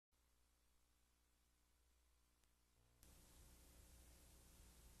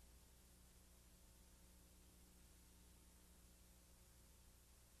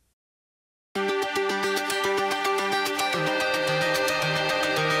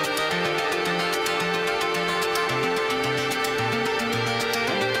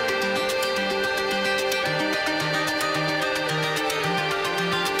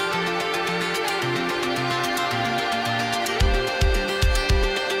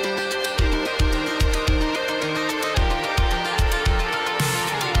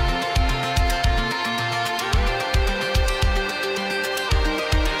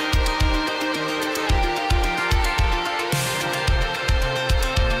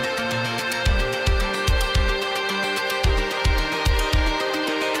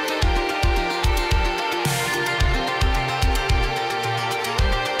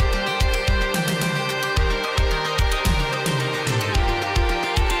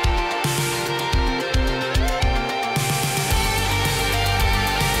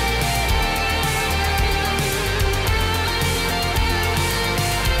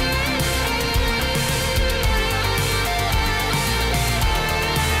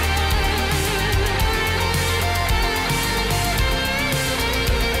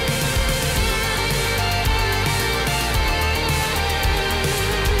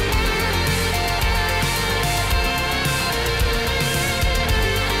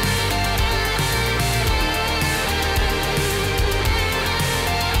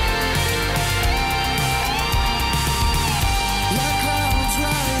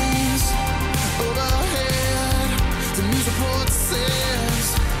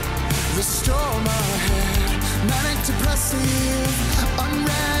the storm ahead. Manic depressive,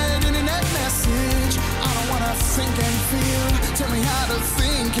 unread internet message. I don't wanna think and feel. Tell me how to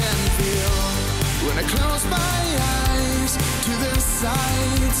think and feel. When I close my eyes to the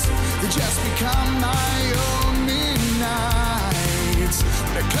sights, they just become my own midnights.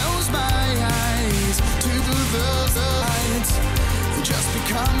 When I close my eyes to the sights, they just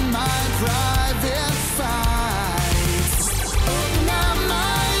become my private fights. Open up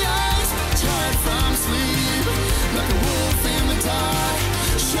my eyes, tired from sleep, like a wolf in the dark,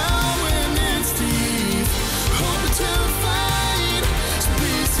 showing its teeth, hoping to find some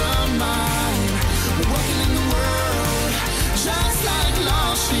peace of mind. Walking in the world, just like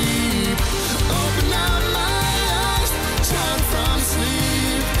lost sheep. Open up my eyes, tired from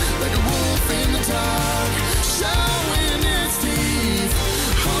sleep, like a wolf in the dark, showing its teeth,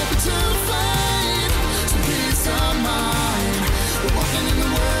 hoping to find some peace of mind. Walking in the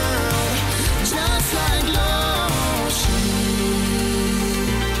world, just like lost sheep.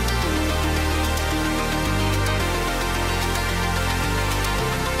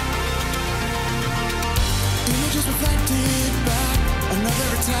 Images reflected back, another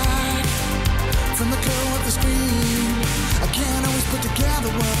attack from the glow of the screen. I can't always put together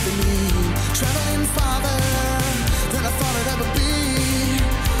what they mean. Traveling farther than I thought I'd ever be.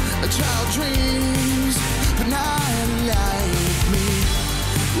 A child dreams, but not like me.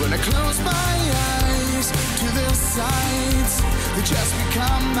 When I close my eyes to the sights, they just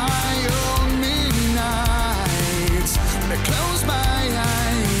become my own midnights. When I close my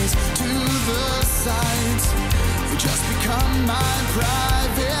eyes to the sights, they just become my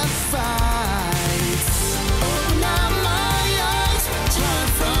private fights. Open up my eyes,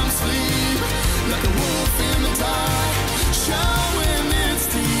 tired from sleep, like a wolf in the dark, showing its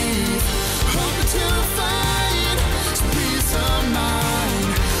teeth, hoping to find some peace of mind.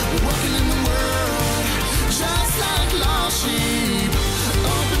 Walking in the world, just like lost sheep.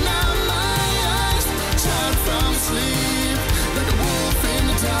 Open up my eyes, tired from sleep, like a wolf in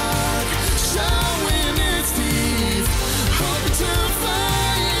the dark, showing its teeth, hoping to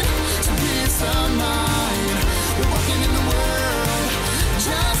find some peace of mind. We're walking in the world,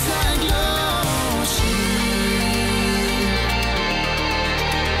 just like lost sheep.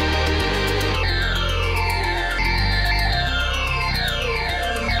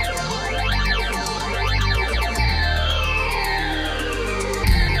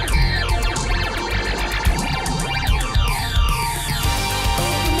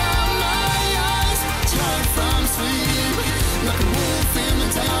 Open up my eyes, tired from sleep, like a wolf in the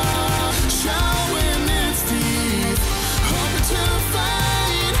dark, showing its teeth, hoping to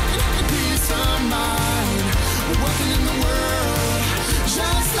find peace of mind. We're walking in the world,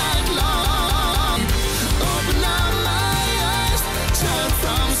 just like lost. Open up my eyes, tired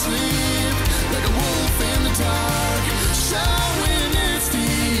from sleep, like a wolf in the dark, showing its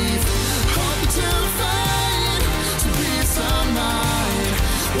teeth, hoping to find some peace of mind.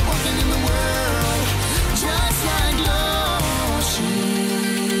 We're walking in the world, just like lost sheep.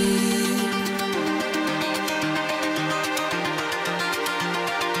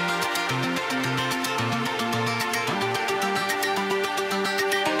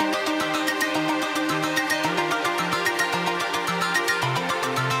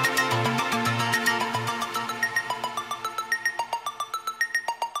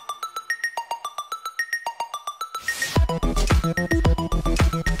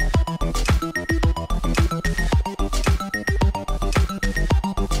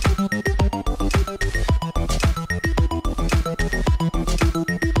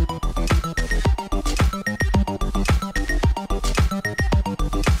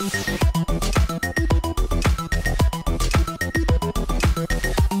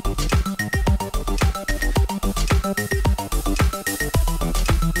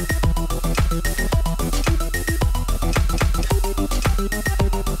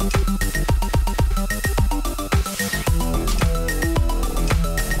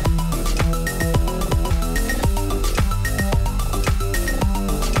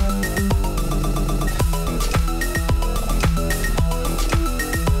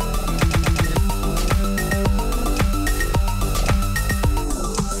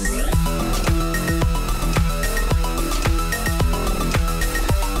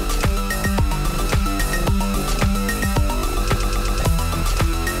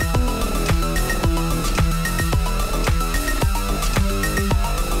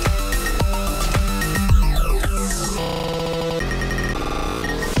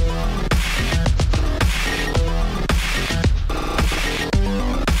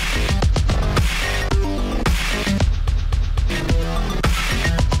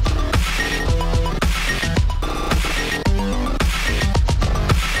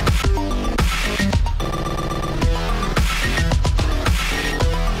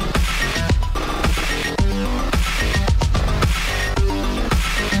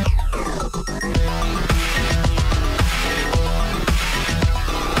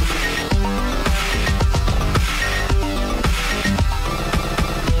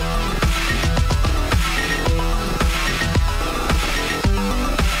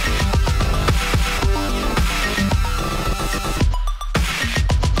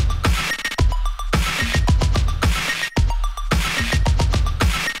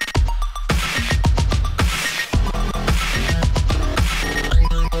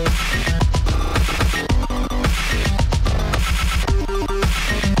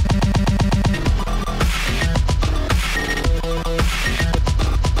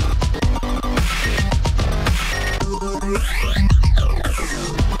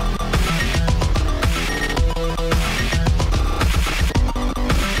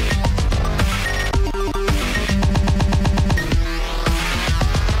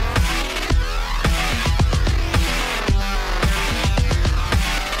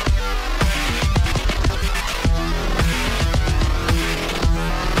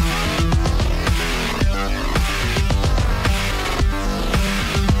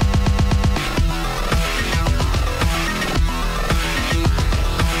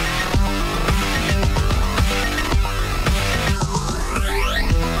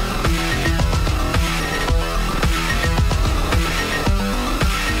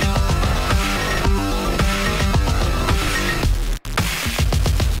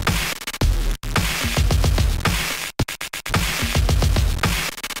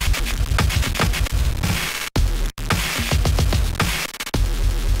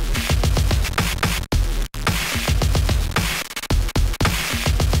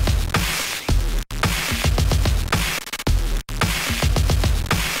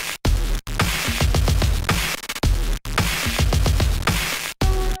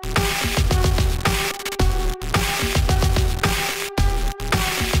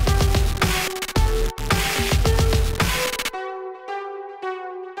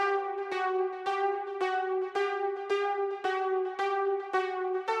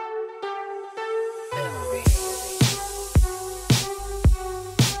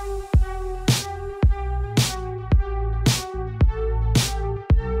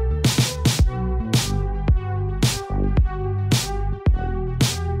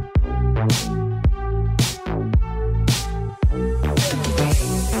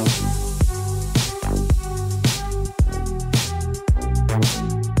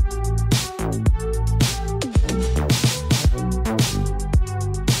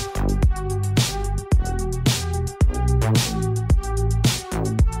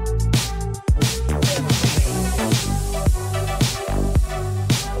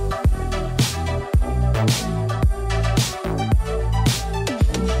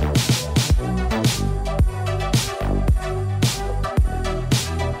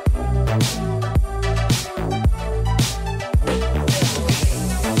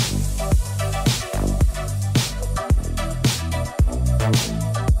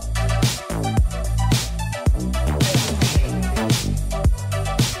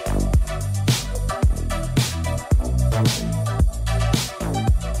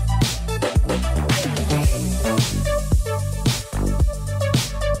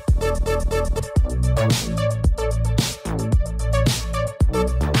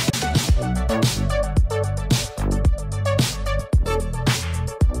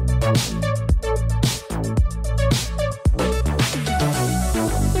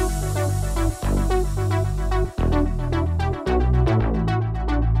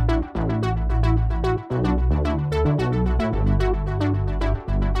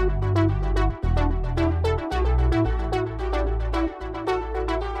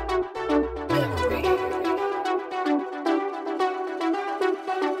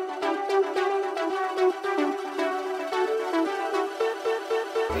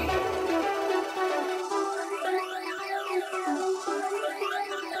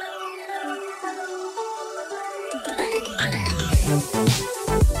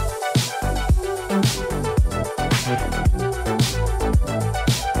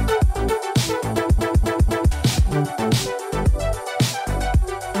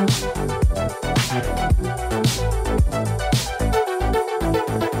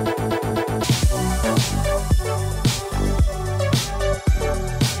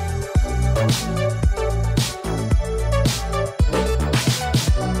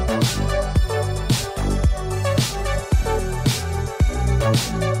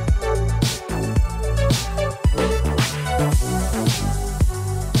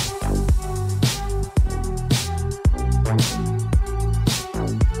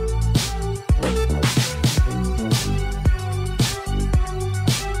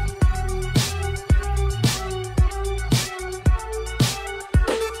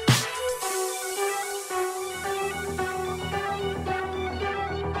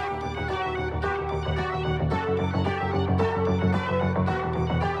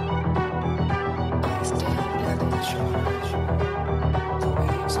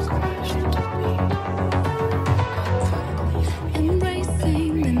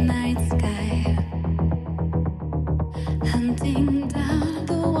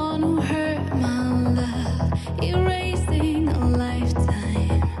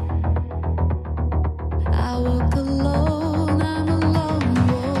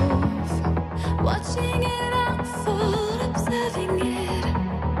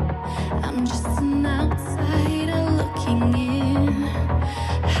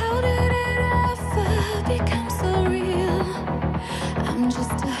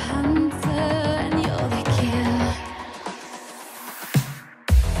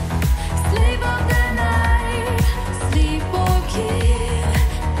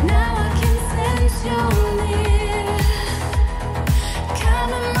 you're near.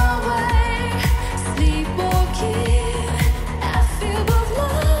 Coming my way, sleepwalking. I feel both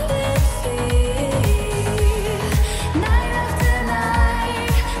love and fear. Night after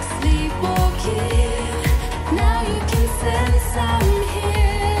night, sleepwalking. Now you can sense I'm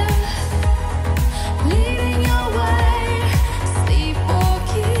here. Leading your way,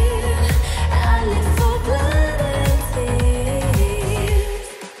 sleepwalking. I live for blood and tears.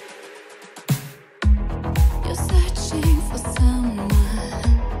 You're searching for someone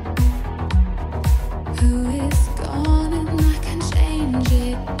who is gone, and I can change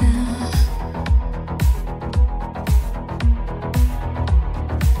it now.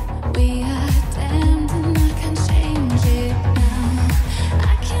 We are damned, and I can change it now.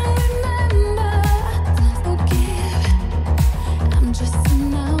 I can remember, I don't forgive. I'm just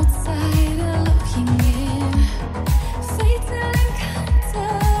an outsider looking in. Fatal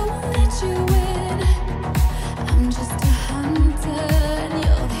encounter won't let you win. I'm just a hunter and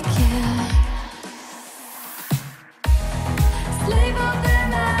you're the kill. Slave of the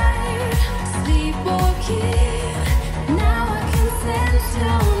night, sleepwalking. Now I can sense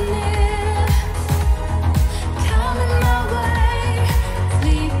you're near. Coming my way,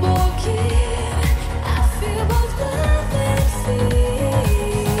 sleepwalking. I feel both love and fear.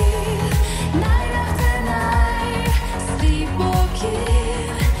 Night after night,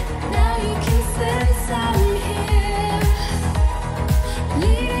 sleepwalking. Now you can sense I'm here.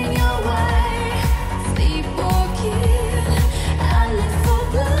 Leading your way, sleepwalking. I live for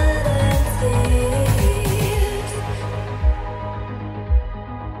blood and tears.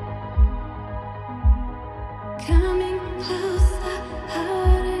 Coming closer,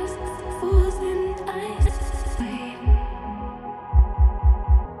 heart is frozen ice.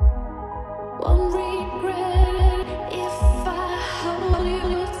 Won't regret it if I hold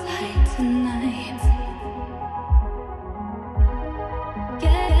you tight tonight.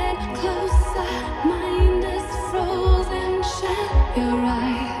 Get closer, mind is frozen, shut your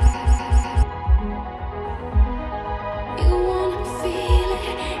eyes. You won't feel it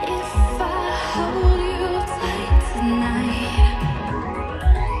if I hold you tight tonight.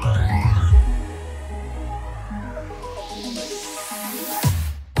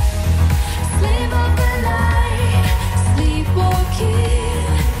 Slave of the night, sleepwalking.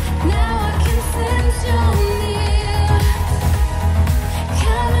 Now I can sense you're near.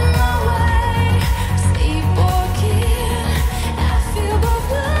 Coming my way, sleepwalking. I feel both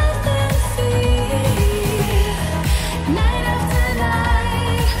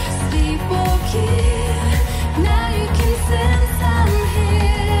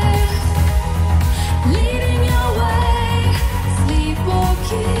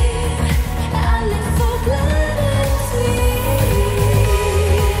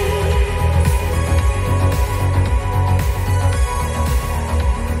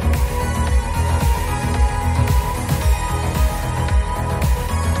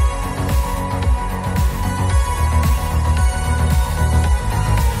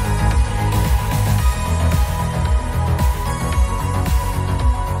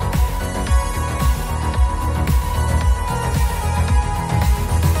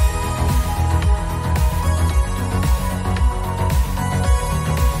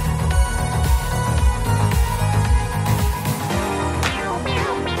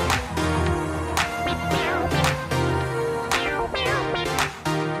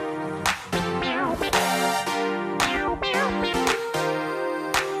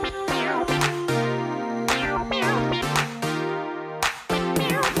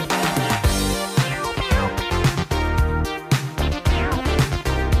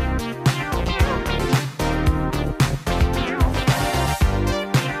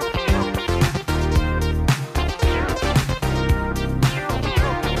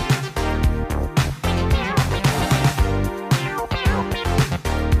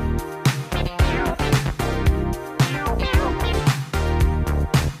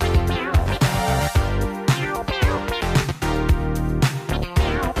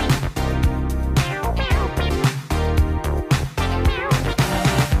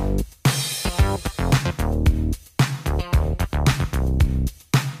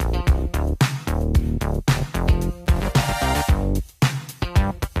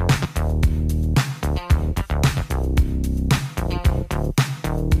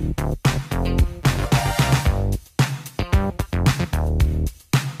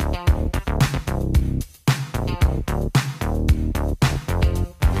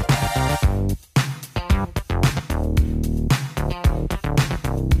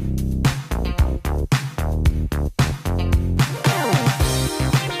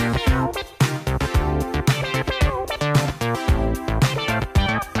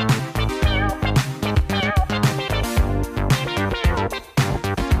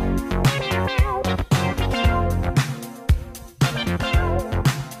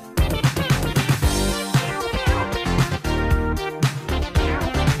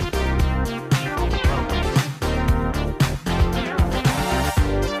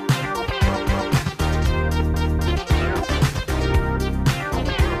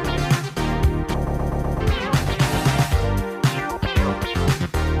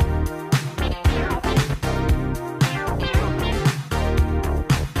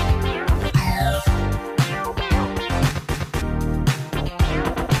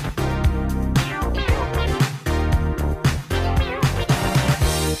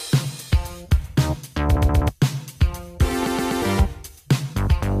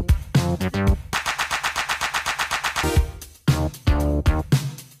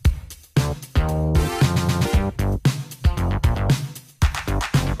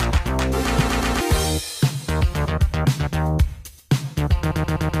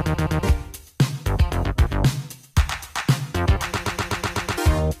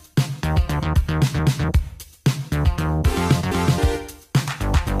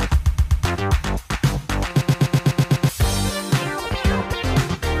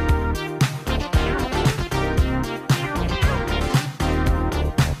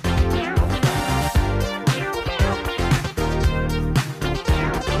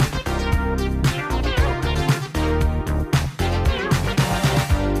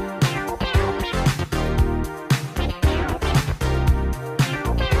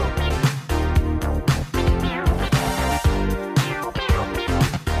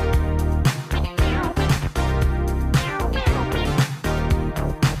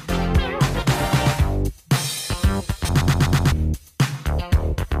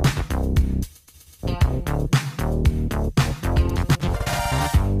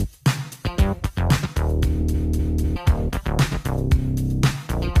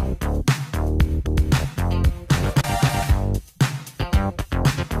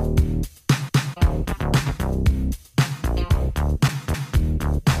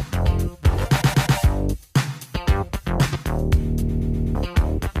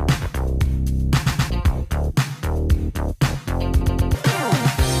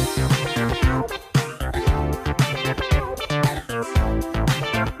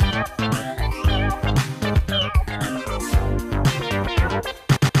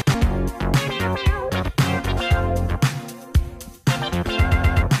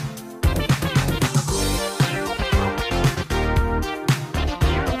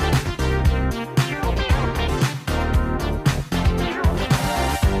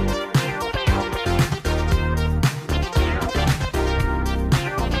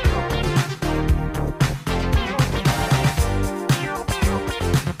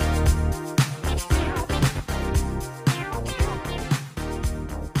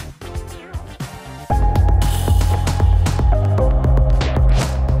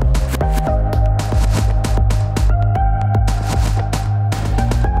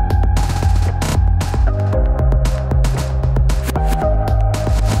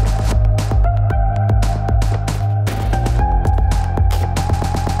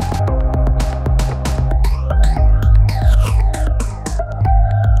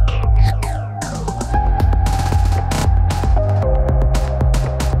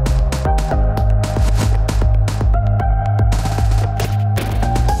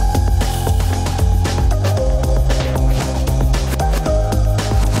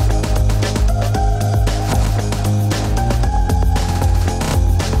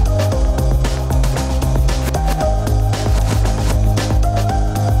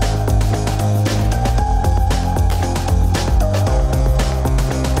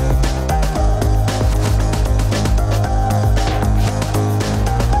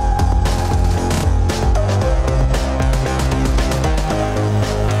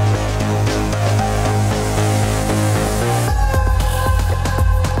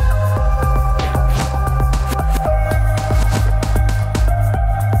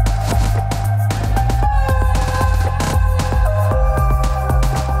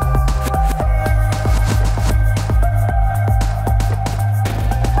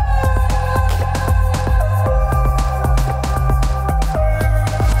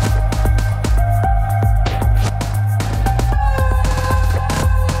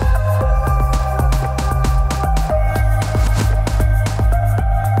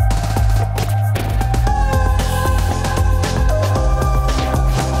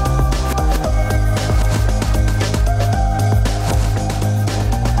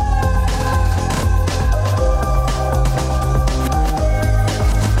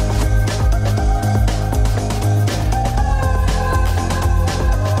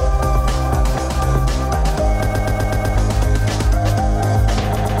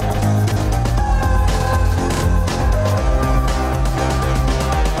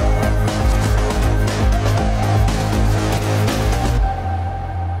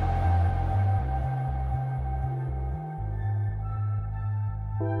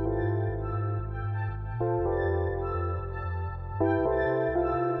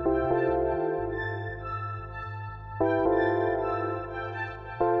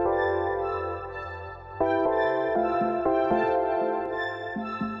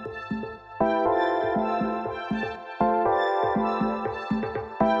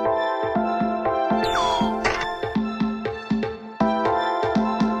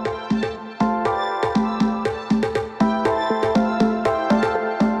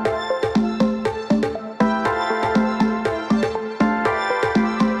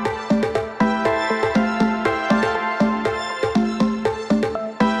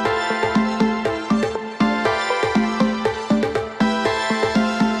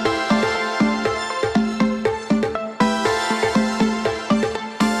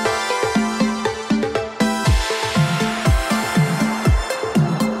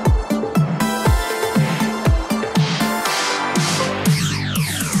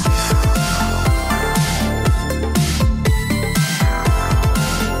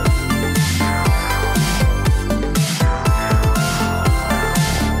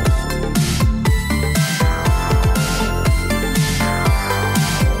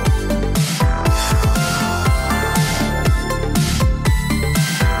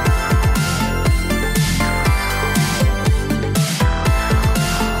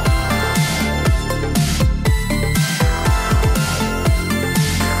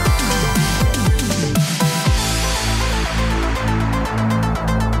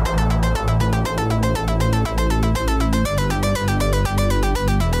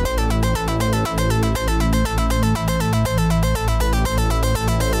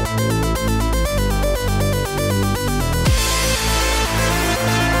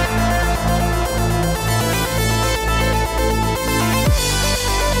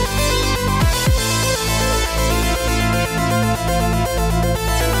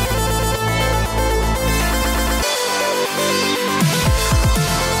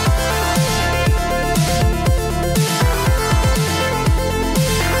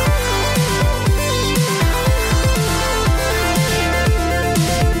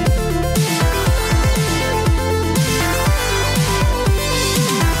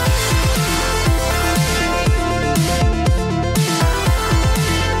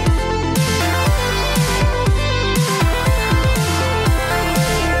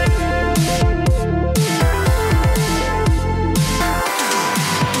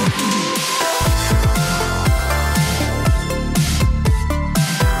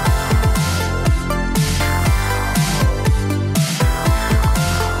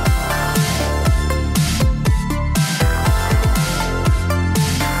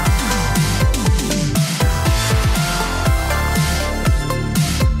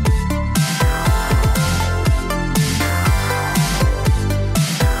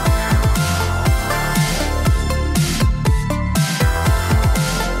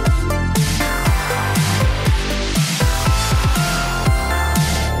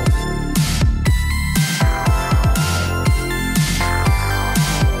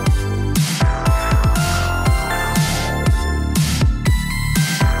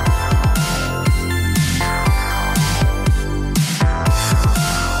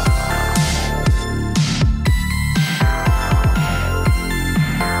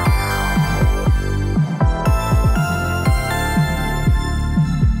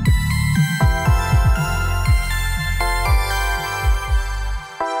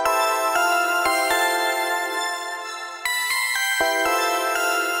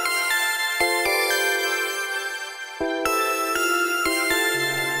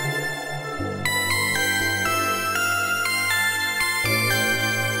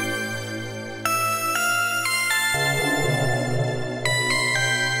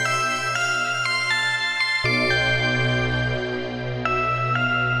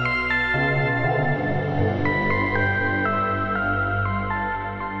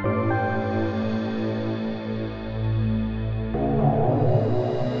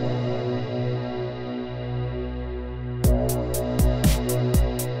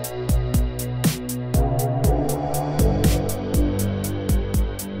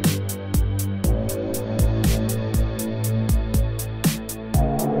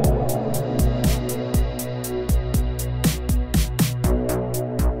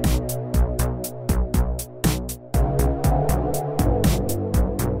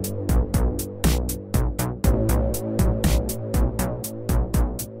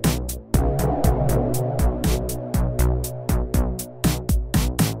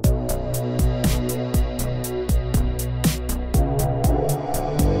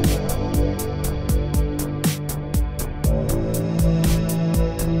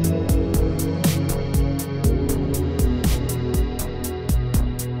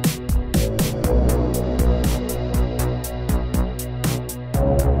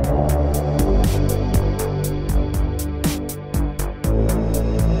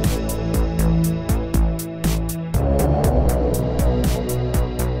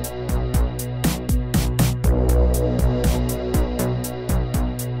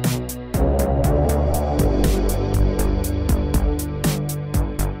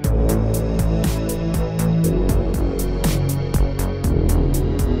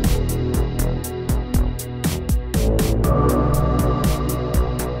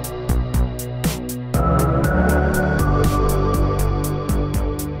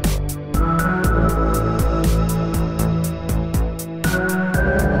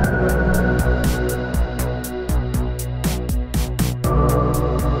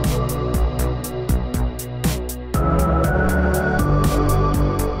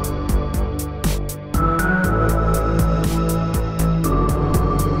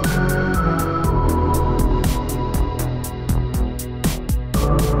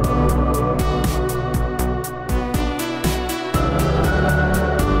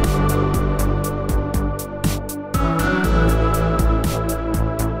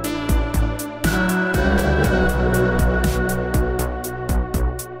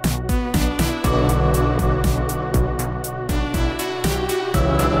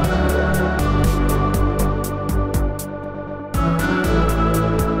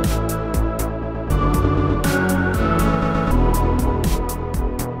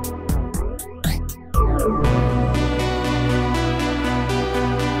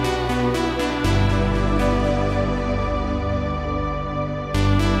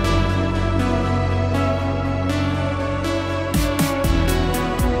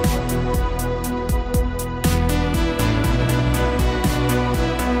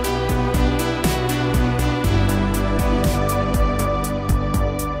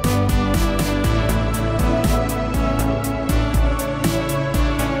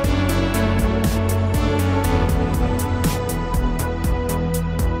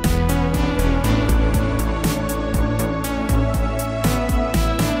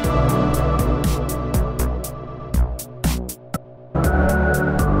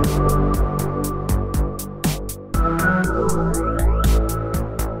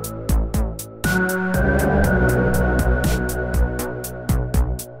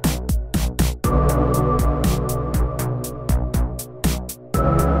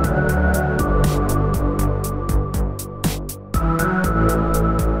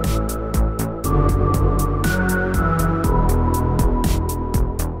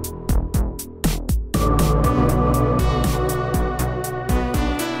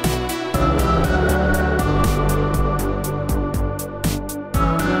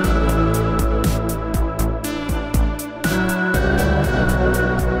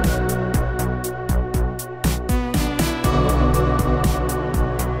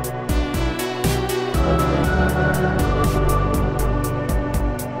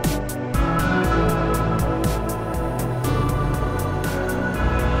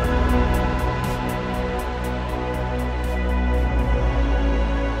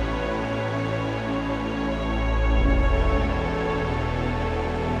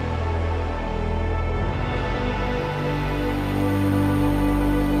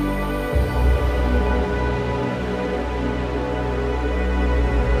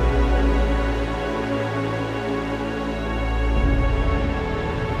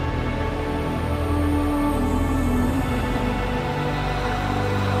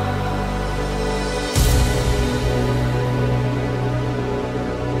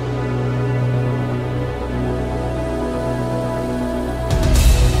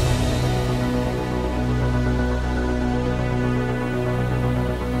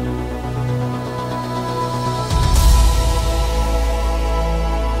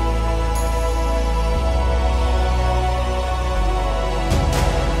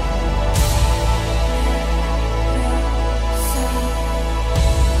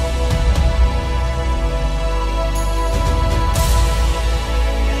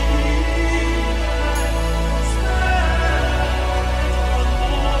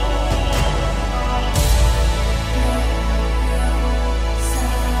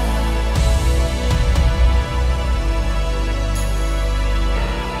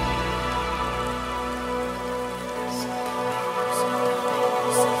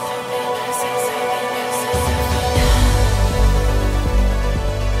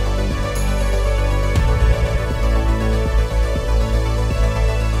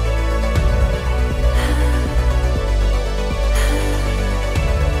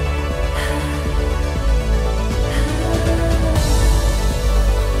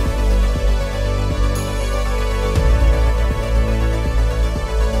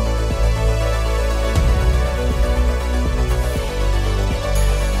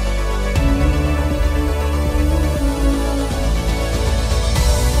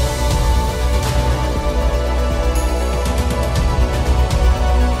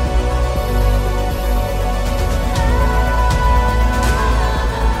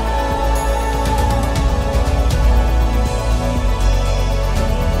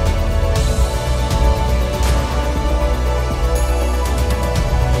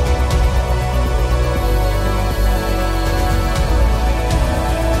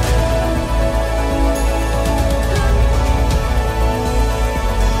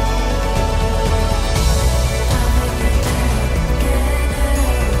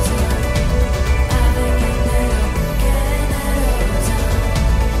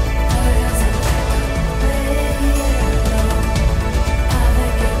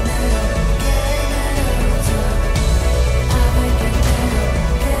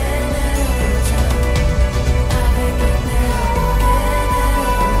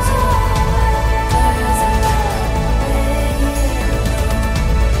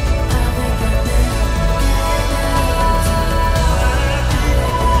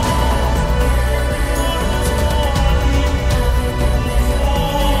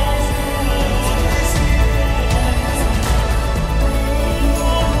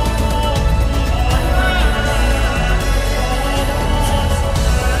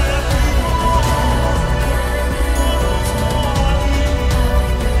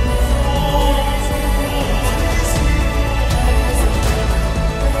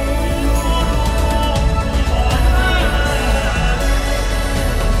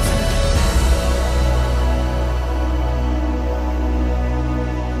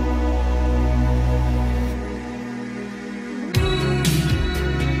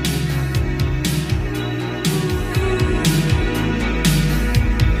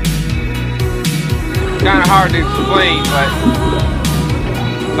kind of hard to explain, but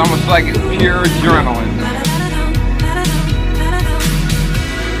it's almost like it's pure adrenaline.